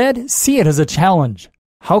 instead see it as a challenge.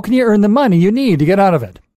 How can you earn the money you need to get out of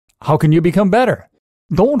it? How can you become better?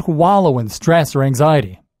 Don't wallow in stress or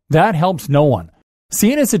anxiety. That helps no one.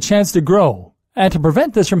 See it as a chance to grow and to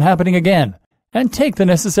prevent this from happening again, and take the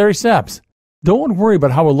necessary steps. Don't worry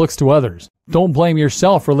about how it looks to others. Don't blame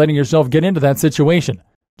yourself for letting yourself get into that situation.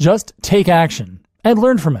 Just take action and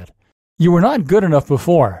learn from it. You were not good enough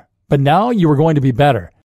before, but now you are going to be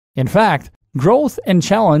better. In fact, growth and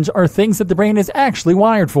challenge are things that the brain is actually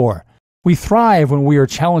wired for. We thrive when we are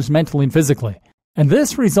challenged mentally and physically, and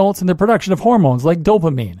this results in the production of hormones like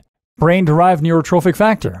dopamine, brain-derived neurotrophic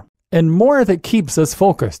factor, and more that keeps us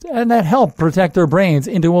focused and that help protect our brains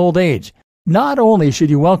into old age. Not only should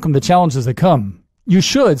you welcome the challenges that come, you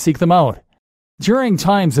should seek them out. During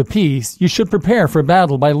times of peace, you should prepare for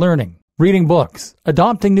battle by learning, reading books,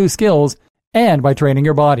 adopting new skills, and by training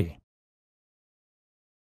your body.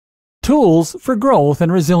 Tools for growth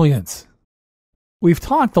and resilience. We've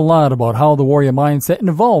talked a lot about how the warrior mindset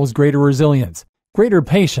involves greater resilience, greater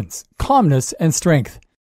patience, calmness, and strength.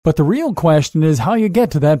 But the real question is how you get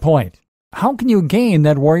to that point. How can you gain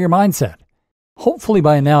that warrior mindset? Hopefully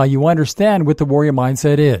by now you understand what the warrior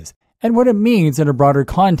mindset is and what it means in a broader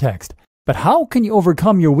context. But how can you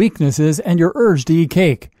overcome your weaknesses and your urge to eat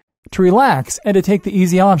cake, to relax, and to take the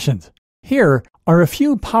easy options? Here are a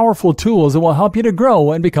few powerful tools that will help you to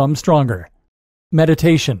grow and become stronger.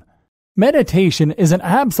 Meditation. Meditation is an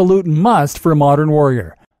absolute must for a modern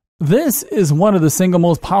warrior. This is one of the single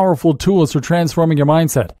most powerful tools for transforming your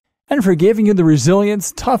mindset and for giving you the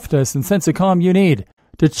resilience, toughness, and sense of calm you need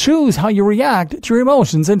to choose how you react to your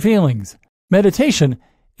emotions and feelings. Meditation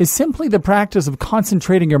is simply the practice of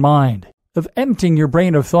concentrating your mind, of emptying your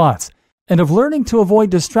brain of thoughts, and of learning to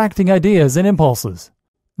avoid distracting ideas and impulses.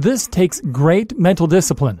 This takes great mental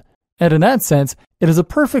discipline, and in that sense, it is a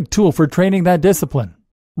perfect tool for training that discipline.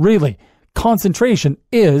 Really, concentration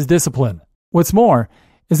is discipline. What's more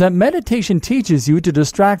is that meditation teaches you to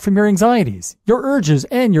distract from your anxieties, your urges,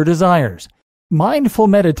 and your desires. Mindful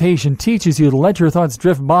meditation teaches you to let your thoughts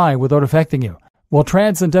drift by without affecting you, while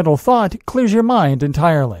transcendental thought clears your mind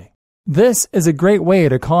entirely. This is a great way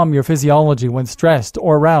to calm your physiology when stressed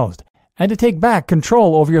or aroused, and to take back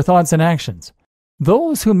control over your thoughts and actions.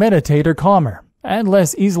 Those who meditate are calmer and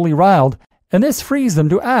less easily riled, and this frees them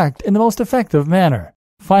to act in the most effective manner.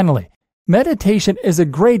 Finally, meditation is a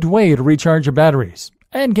great way to recharge your batteries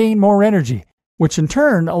and gain more energy, which in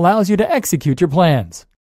turn allows you to execute your plans.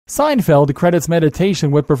 Seinfeld credits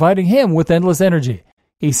meditation with providing him with endless energy.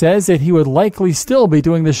 He says that he would likely still be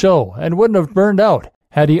doing the show and wouldn't have burned out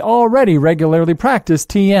had he already regularly practiced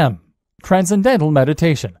TM, Transcendental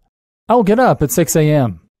Meditation. I'll get up at 6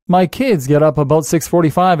 a.m. My kids get up about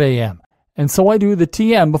 6:45 a.m., and so I do the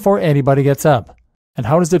TM before anybody gets up. And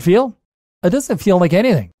how does it feel? It doesn't feel like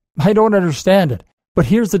anything. I don't understand it, but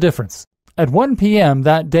here's the difference. At 1 p.m.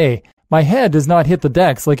 that day, my head does not hit the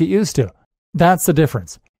decks like it used to. That's the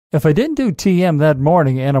difference. If I didn't do TM that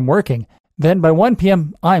morning and I'm working, then by 1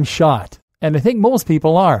 p.m. I'm shot, and I think most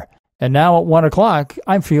people are. And now at 1 o'clock,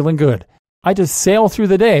 I'm feeling good. I just sail through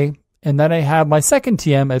the day, and then I have my second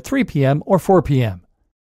TM at 3 p.m. or 4 p.m.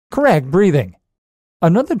 Correct breathing.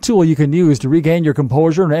 Another tool you can use to regain your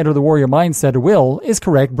composure and enter the warrior mindset at will is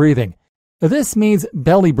correct breathing. This means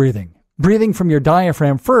belly breathing, breathing from your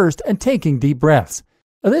diaphragm first and taking deep breaths.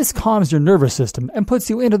 This calms your nervous system and puts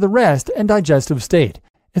you into the rest and digestive state.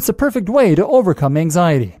 It's a perfect way to overcome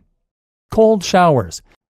anxiety. Cold showers.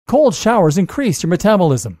 Cold showers increase your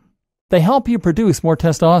metabolism. They help you produce more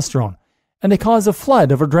testosterone, and they cause a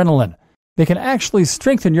flood of adrenaline. They can actually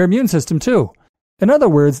strengthen your immune system too. In other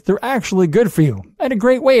words, they're actually good for you and a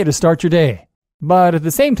great way to start your day. But at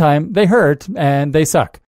the same time, they hurt and they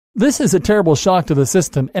suck. This is a terrible shock to the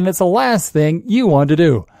system, and it's the last thing you want to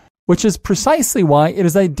do, which is precisely why it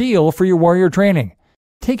is ideal for your warrior training.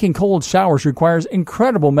 Taking cold showers requires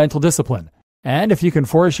incredible mental discipline, and if you can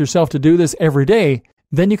force yourself to do this every day,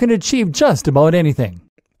 then you can achieve just about anything.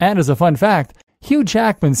 And as a fun fact, Hugh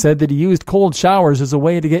Jackman said that he used cold showers as a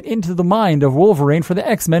way to get into the mind of Wolverine for the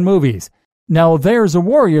X-Men movies. Now there's a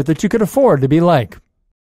warrior that you could afford to be like.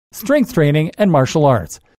 Strength training and martial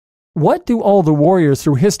arts. What do all the warriors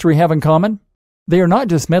through history have in common? They are not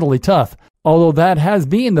just mentally tough, although that has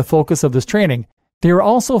been the focus of this training. They are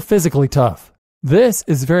also physically tough. This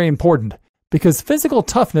is very important because physical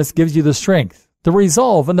toughness gives you the strength, the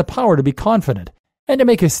resolve, and the power to be confident and to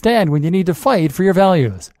make a stand when you need to fight for your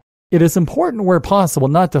values. It is important where possible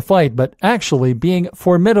not to fight, but actually being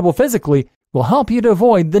formidable physically will help you to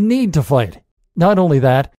avoid the need to fight. Not only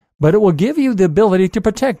that, but it will give you the ability to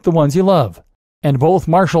protect the ones you love. And both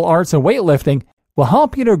martial arts and weightlifting will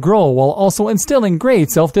help you to grow while also instilling great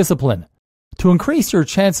self-discipline. To increase your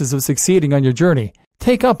chances of succeeding on your journey,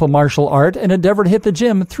 take up a martial art and endeavor to hit the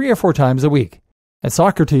gym 3 or 4 times a week. As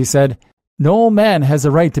Socrates said, No man has a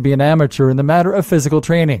right to be an amateur in the matter of physical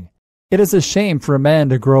training. It is a shame for a man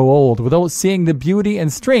to grow old without seeing the beauty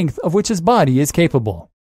and strength of which his body is capable.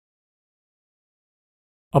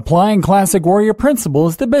 Applying classic warrior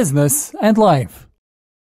principles to business and life.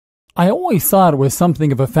 I always thought it was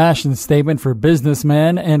something of a fashion statement for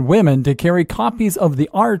businessmen and women to carry copies of The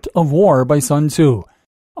Art of War by Sun Tzu.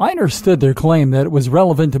 I understood their claim that it was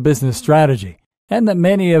relevant to business strategy, and that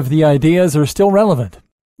many of the ideas are still relevant.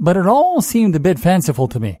 But it all seemed a bit fanciful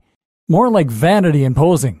to me, more like vanity and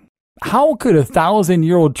posing. How could a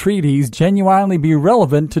 1,000-year-old treatise genuinely be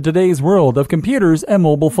relevant to today's world of computers and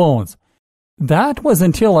mobile phones? That was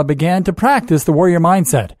until I began to practice the warrior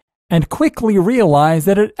mindset, and quickly realized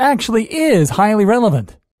that it actually is highly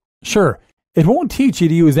relevant. Sure, it won't teach you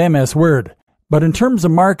to use MS Word, but in terms of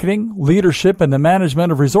marketing, leadership, and the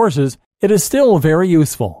management of resources, it is still very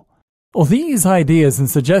useful. Well, these ideas and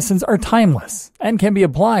suggestions are timeless and can be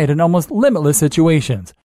applied in almost limitless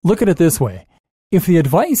situations. Look at it this way. If the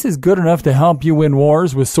advice is good enough to help you win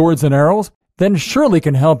wars with swords and arrows, then surely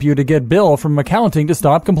can help you to get Bill from accounting to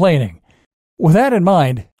stop complaining. With that in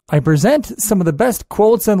mind, I present some of the best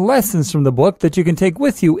quotes and lessons from the book that you can take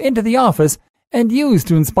with you into the office and use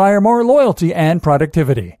to inspire more loyalty and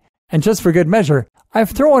productivity. And just for good measure, I've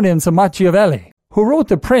thrown in some Machiavelli, who wrote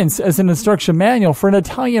The Prince as an instruction manual for an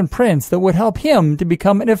Italian prince that would help him to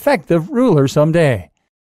become an effective ruler someday.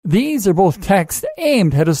 These are both texts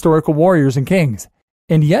aimed at historical warriors and kings,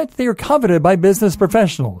 and yet they are coveted by business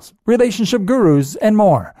professionals, relationship gurus, and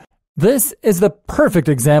more. This is the perfect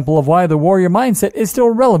example of why the warrior mindset is still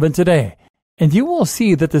relevant today, and you will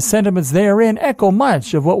see that the sentiments therein echo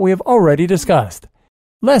much of what we have already discussed.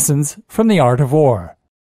 Lessons from the Art of War.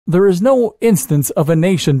 There is no instance of a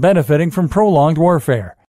nation benefiting from prolonged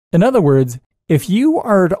warfare. In other words, if you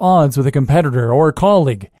are at odds with a competitor or a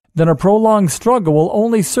colleague, then a prolonged struggle will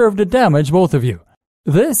only serve to damage both of you.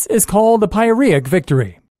 This is called the Pyrrhic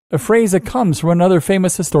victory, a phrase that comes from another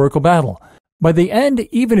famous historical battle. By the end,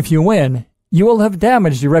 even if you win, you will have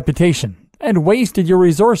damaged your reputation and wasted your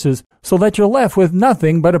resources so that you're left with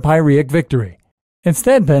nothing but a Pyrrhic victory.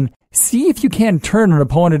 Instead, then, see if you can turn an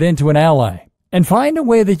opponent into an ally and find a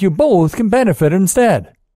way that you both can benefit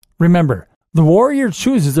instead. Remember, the warrior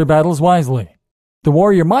chooses their battles wisely. The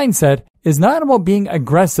warrior mindset is not about being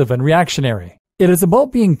aggressive and reactionary. It is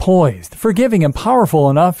about being poised, forgiving, and powerful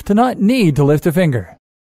enough to not need to lift a finger.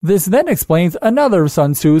 This then explains another of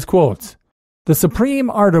Sun Tzu's quotes. The supreme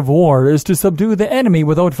art of war is to subdue the enemy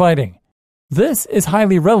without fighting. This is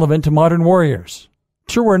highly relevant to modern warriors,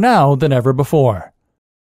 truer now than ever before.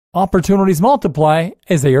 Opportunities multiply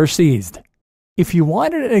as they are seized. If you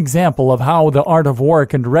wanted an example of how the art of war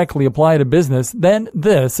can directly apply to business, then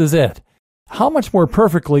this is it. How much more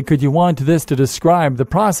perfectly could you want this to describe the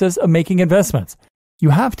process of making investments?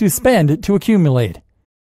 You have to spend to accumulate.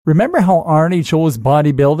 Remember how Arnie chose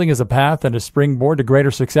bodybuilding as a path and a springboard to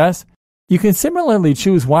greater success? You can similarly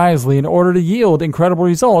choose wisely in order to yield incredible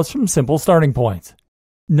results from simple starting points.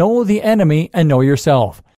 Know the enemy and know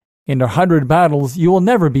yourself. In 100 battles, you will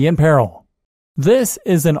never be in peril. This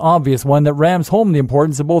is an obvious one that rams home the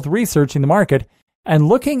importance of both researching the market and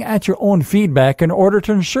looking at your own feedback in order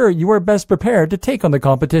to ensure you are best prepared to take on the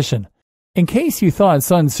competition. In case you thought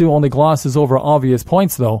Sun Tzu only glosses over obvious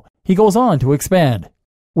points, though, he goes on to expand.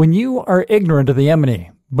 When you are ignorant of the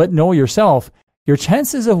enemy, but know yourself, your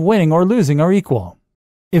chances of winning or losing are equal.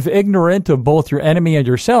 If ignorant of both your enemy and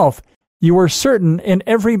yourself, you are certain in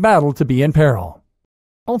every battle to be in peril.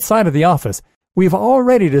 Outside of the office, we've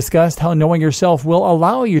already discussed how knowing yourself will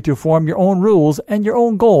allow you to form your own rules and your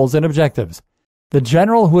own goals and objectives. The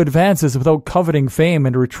general who advances without coveting fame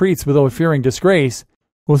and retreats without fearing disgrace,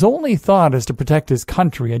 whose only thought is to protect his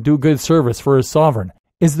country and do good service for his sovereign,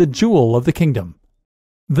 is the jewel of the kingdom.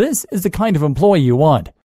 This is the kind of employee you want.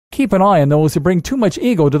 Keep an eye on those who bring too much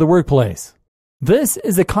ego to the workplace. This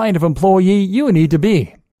is the kind of employee you need to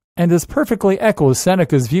be, and this perfectly echoes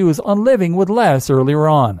Seneca's views on living with less earlier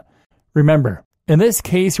on. Remember, in this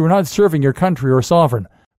case you are not serving your country or sovereign,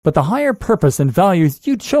 but the higher purpose and values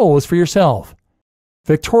you chose for yourself.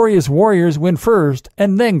 Victorious warriors win first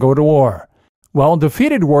and then go to war, while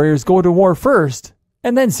defeated warriors go to war first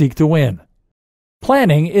and then seek to win.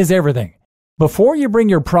 Planning is everything. Before you bring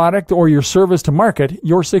your product or your service to market,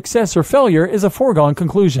 your success or failure is a foregone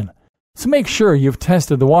conclusion. So make sure you've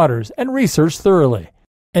tested the waters and researched thoroughly.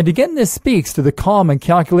 And again, this speaks to the calm and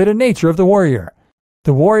calculated nature of the warrior.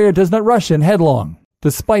 The warrior does not rush in headlong,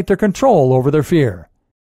 despite their control over their fear.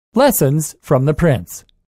 Lessons from the Prince.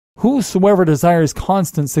 Whosoever desires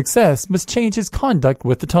constant success must change his conduct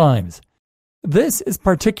with the times. This is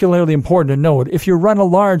particularly important to note if you run a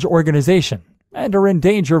large organization, and are in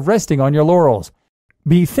danger of resting on your laurels.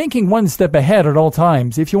 Be thinking one step ahead at all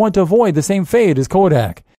times if you want to avoid the same fate as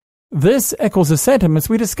Kodak. This echoes the sentiments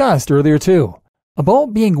we discussed earlier too,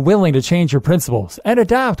 about being willing to change your principles and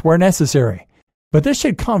adapt where necessary. But this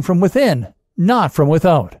should come from within, not from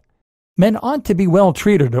without. Men ought to be well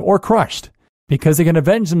treated or crushed, because they can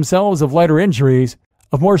avenge themselves of lighter injuries,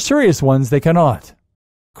 of more serious ones they cannot.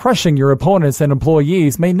 Crushing your opponents and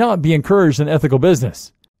employees may not be encouraged in ethical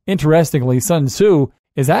business. Interestingly, Sun Tzu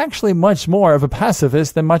is actually much more of a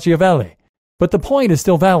pacifist than Machiavelli, but the point is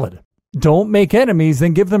still valid. Don't make enemies,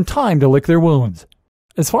 then give them time to lick their wounds.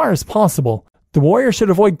 As far as possible, the warrior should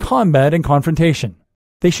avoid combat and confrontation.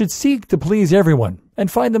 They should seek to please everyone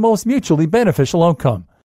and find the most mutually beneficial outcome.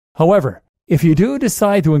 However, if you do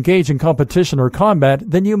decide to engage in competition or combat,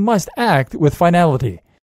 then you must act with finality.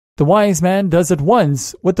 The wise man does at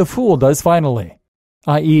once what the fool does finally,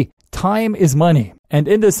 i.e., time is money, and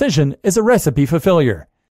indecision is a recipe for failure.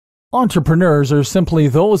 Entrepreneurs are simply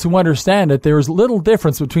those who understand that there is little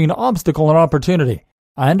difference between obstacle and opportunity,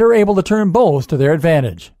 and are able to turn both to their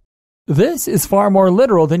advantage. This is far more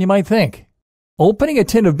literal than you might think. Opening a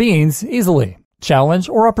tin of beans easily, challenge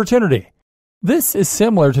or opportunity. This is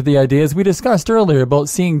similar to the ideas we discussed earlier about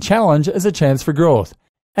seeing challenge as a chance for growth,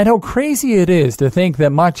 and how crazy it is to think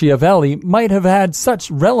that Machiavelli might have had such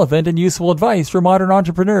relevant and useful advice for modern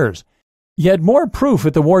entrepreneurs. Yet more proof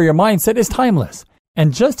that the warrior mindset is timeless,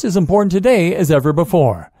 and just as important today as ever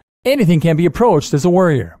before. Anything can be approached as a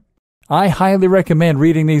warrior. I highly recommend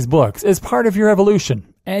reading these books as part of your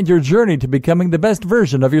evolution and your journey to becoming the best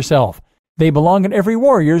version of yourself. They belong in every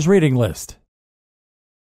warrior's reading list.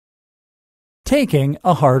 Taking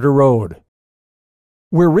a harder road.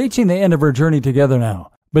 We're reaching the end of our journey together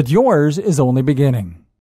now, but yours is only beginning.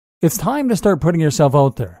 It's time to start putting yourself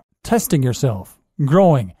out there, testing yourself,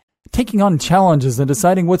 growing, taking on challenges and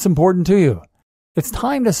deciding what's important to you. It's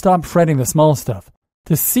time to stop fretting the small stuff,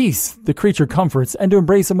 to cease the creature comforts and to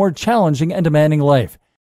embrace a more challenging and demanding life,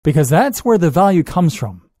 because that's where the value comes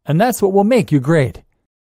from, and that's what will make you great.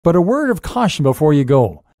 But a word of caution before you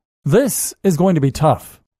go. This is going to be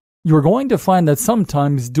tough. You're going to find that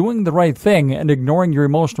sometimes doing the right thing and ignoring your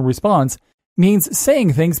emotional response means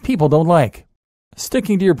saying things people don't like.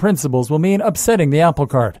 Sticking to your principles will mean upsetting the apple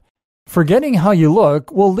cart. Forgetting how you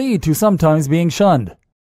look will lead to sometimes being shunned.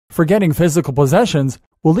 Forgetting physical possessions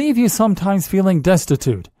will leave you sometimes feeling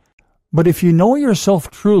destitute. But if you know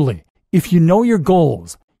yourself truly, if you know your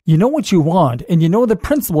goals, you know what you want, and you know the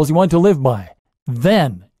principles you want to live by,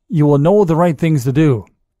 then you will know the right things to do,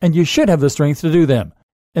 and you should have the strength to do them.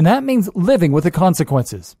 And that means living with the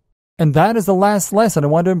consequences. And that is the last lesson I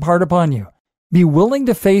want to impart upon you. Be willing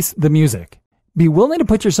to face the music. Be willing to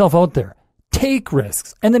put yourself out there. Take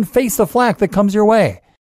risks, and then face the flack that comes your way.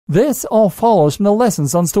 This all follows from the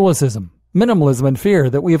lessons on Stoicism, minimalism, and fear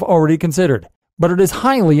that we have already considered. But it is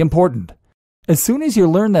highly important. As soon as you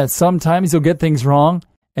learn that sometimes you'll get things wrong,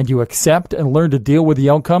 and you accept and learn to deal with the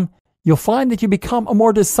outcome, you'll find that you become a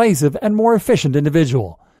more decisive and more efficient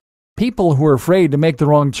individual. People who are afraid to make the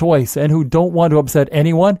wrong choice and who don't want to upset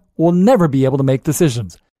anyone will never be able to make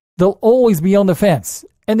decisions. They'll always be on the fence,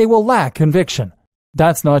 and they will lack conviction.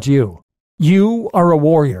 That's not you. You are a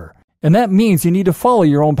warrior, and that means you need to follow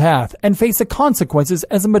your own path and face the consequences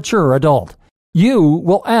as a mature adult. You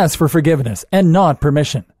will ask for forgiveness and not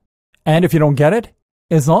permission. And if you don't get it,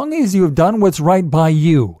 as long as you have done what's right by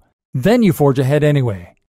you, then you forge ahead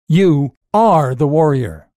anyway. You are the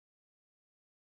warrior.